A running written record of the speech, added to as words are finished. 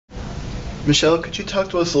Michelle, could you talk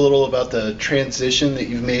to us a little about the transition that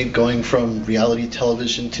you've made going from reality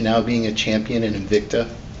television to now being a champion in Invicta?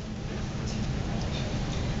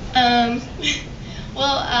 Are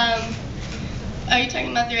you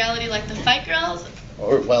talking about the reality like the Fight Girls?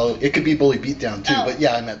 Or, well, it could be Bully Beatdown too, but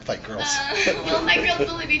yeah, I meant Fight Girls. Well, Fight Girls,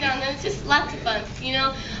 Bully Beatdown, it's just lots of fun, you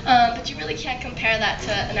know? But you really can't compare that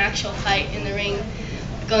to an actual fight in the ring,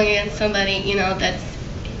 going against somebody, you know, that's,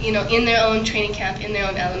 you know, in their own training camp, in their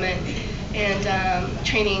own element, and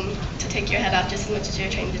training to take your head off just as much as you're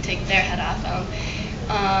training to take their head off.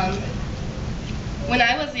 When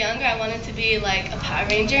I was younger, I wanted to be like a Power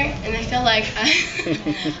Ranger, and I feel like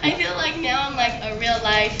I feel like now I'm like a real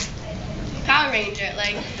life Power Ranger.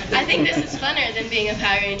 Like, I think this is funner than being a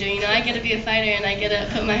Power Ranger. You know, I get to be a fighter, and I get to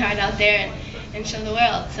put my heart out there and show the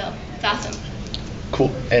world. So it's awesome.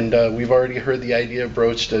 Cool. And we've already heard the idea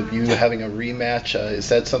broached of you having a rematch. Is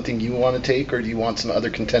that something you want to take, or do you want some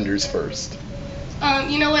other contenders first?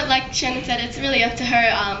 You know what, like Shannon said, it's really up to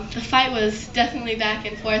her. The fight was definitely back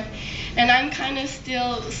and forth, and I'm kind of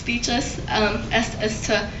still speechless as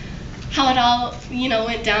to how it all, you know,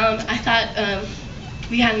 went down. I thought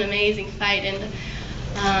we had an amazing fight, and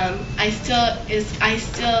I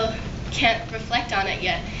still can't reflect on it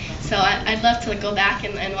yet. So I'd love to go back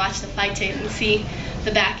and watch the fight tape and see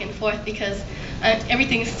the back and forth, because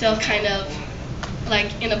everything is still kind of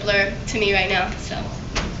like in a blur to me right now. So.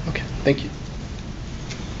 Okay, thank you.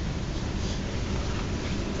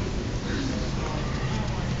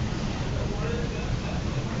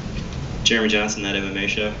 Jeremy Johnson, That MMA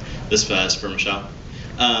Show. This is for Michelle.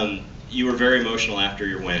 You were very emotional after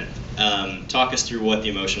your win. Talk us through what the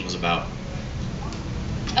emotion was about.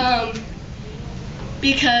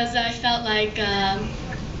 Because I felt like...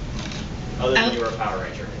 Other than you were a Power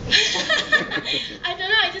Ranger. I don't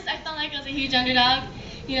know, I felt like I was a huge underdog,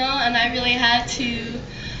 you know, and I really had to,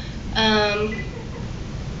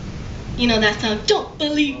 you know, that song, "Don't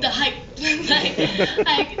Believe the Hype."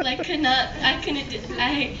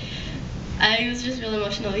 I was just real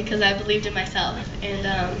emotional because I believed in myself, and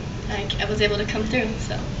I was able to come through,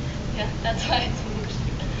 so yeah, that's why it's emotional.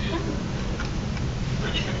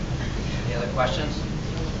 Any other questions?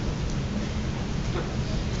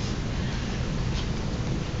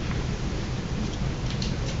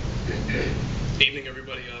 Evening,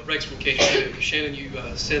 everybody. Rex from KSHO. Shannon, you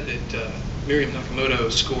said that Miriam Nakamoto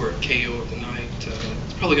scored KO of the night.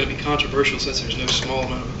 It's probably going to be controversial since there's no small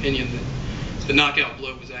amount of opinion that the knockout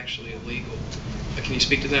blow was actually illegal. Can you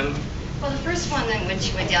speak to that? Well, the first one then when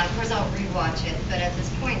she went down, of course I'll rewatch it, but at this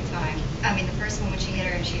point in time, I mean the first one when she hit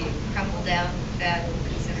her and she crumpled down, that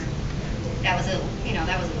consider that was illegal.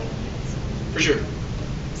 So. For sure.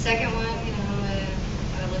 Second one,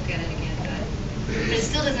 I'll look at it again, but it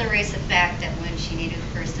still doesn't erase the fact that when she needed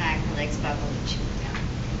the first time, her legs buckled and she went down.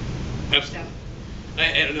 Absolutely. So.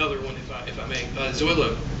 And another one, if I may.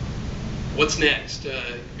 Zoila, what's next?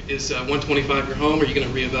 Is 125 your home? Are you going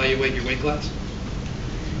to reevaluate your weight class?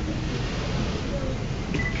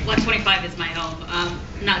 125 is my home.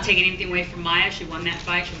 Not taking anything away from Maya. She won that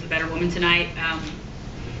fight. She was a better woman tonight.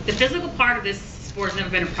 The physical part of this sport has never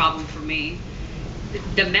been a problem for me.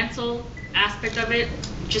 The mental aspect of it,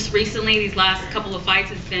 just recently, these last couple of fights,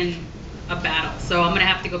 has been a battle. So I'm going to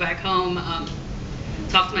have to go back home,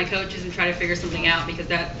 talk to my coaches, and try to figure something out, because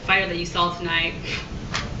that fighter that you saw tonight,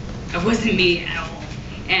 it wasn't me at all.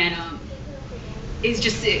 And it's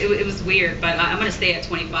just, it was weird, but I'm going to stay at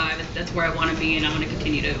 25. That's where I want to be, and I'm going to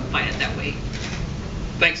continue to fight at that weight.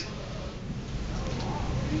 Thanks.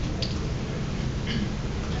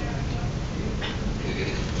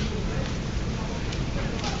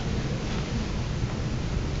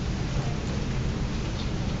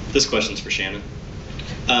 This question's for Shannon.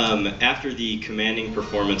 After the commanding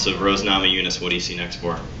performance of Rose Namajunas, what do you see next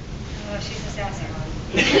for? Oh, she's a sassy one.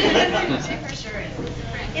 She for sure is.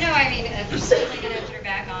 I mean, we're certainly going to put her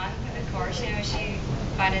back on, of course. She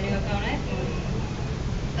find a new opponent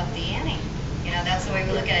and up the ante. That's the way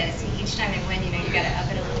we look at it. It's each time they win, you got to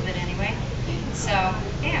up it a little bit anyway. So,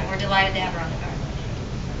 yeah, we're delighted to have her on the card.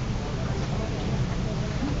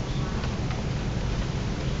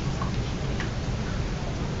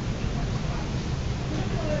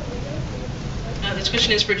 This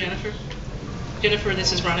question is for Jennifer. Jennifer,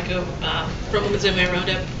 this is Ronica from Women's MMA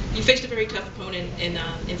Roundup. You faced a very tough opponent in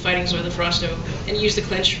fighting Zoila Frosto, and you used the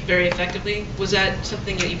clinch very effectively. Was that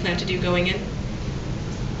something that you planned to do going in?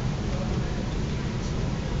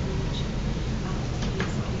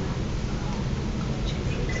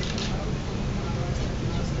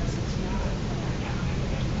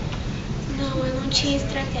 Não, eu não tinha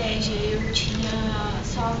estratégia, eu tinha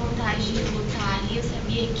só a vontade de lutar ali. Eu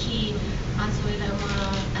sabia que a Zoila é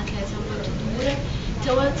uma atleta muito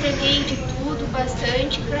Então eu treinei de tudo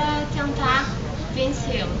bastante para tentar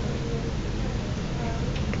vencê-lo.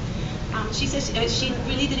 She says she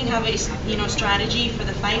really didn't have a strategy for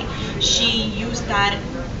the fight. She used that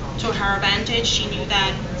to her advantage. She knew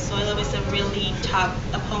that Zoila was a really tough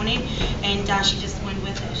opponent, and she just went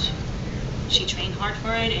with it. She trained hard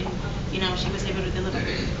for it, and she was able to deliver.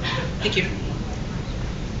 Thank you.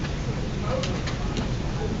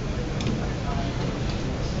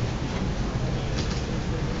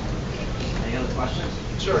 Any other questions?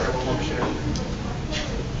 Sure, I have one more share.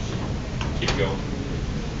 Keep going.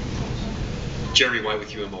 Jeremy White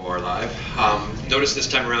with UMOR Live. Notice this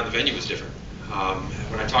time around the venue was different.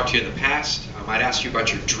 When I talked to you in the past, I'd asked you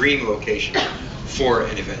about your dream location for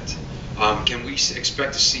an event. Can we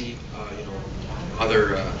expect to see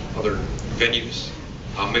other venues,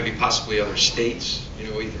 maybe possibly other states,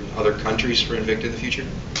 either other countries for Invicta in the future?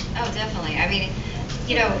 Oh, definitely. I mean,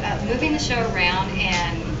 moving the show around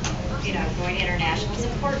and, going international is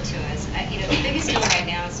important to us. The biggest deal right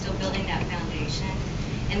now is still building that foundation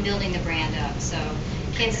and building the brand up. So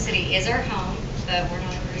Kansas City is our home, but we're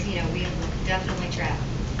not, we definitely travel.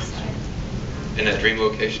 So. And that dream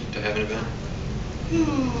location to have an event?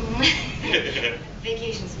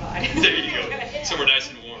 Vacation spot. There you go. Somewhere nice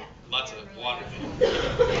and warm. Lots of water.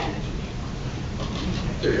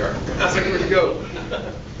 There you are. That's like where to go.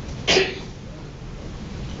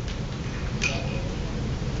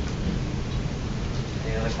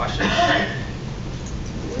 Any other questions?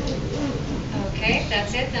 Okay, if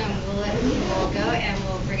that's it, then we'll go and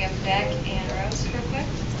we'll bring it back and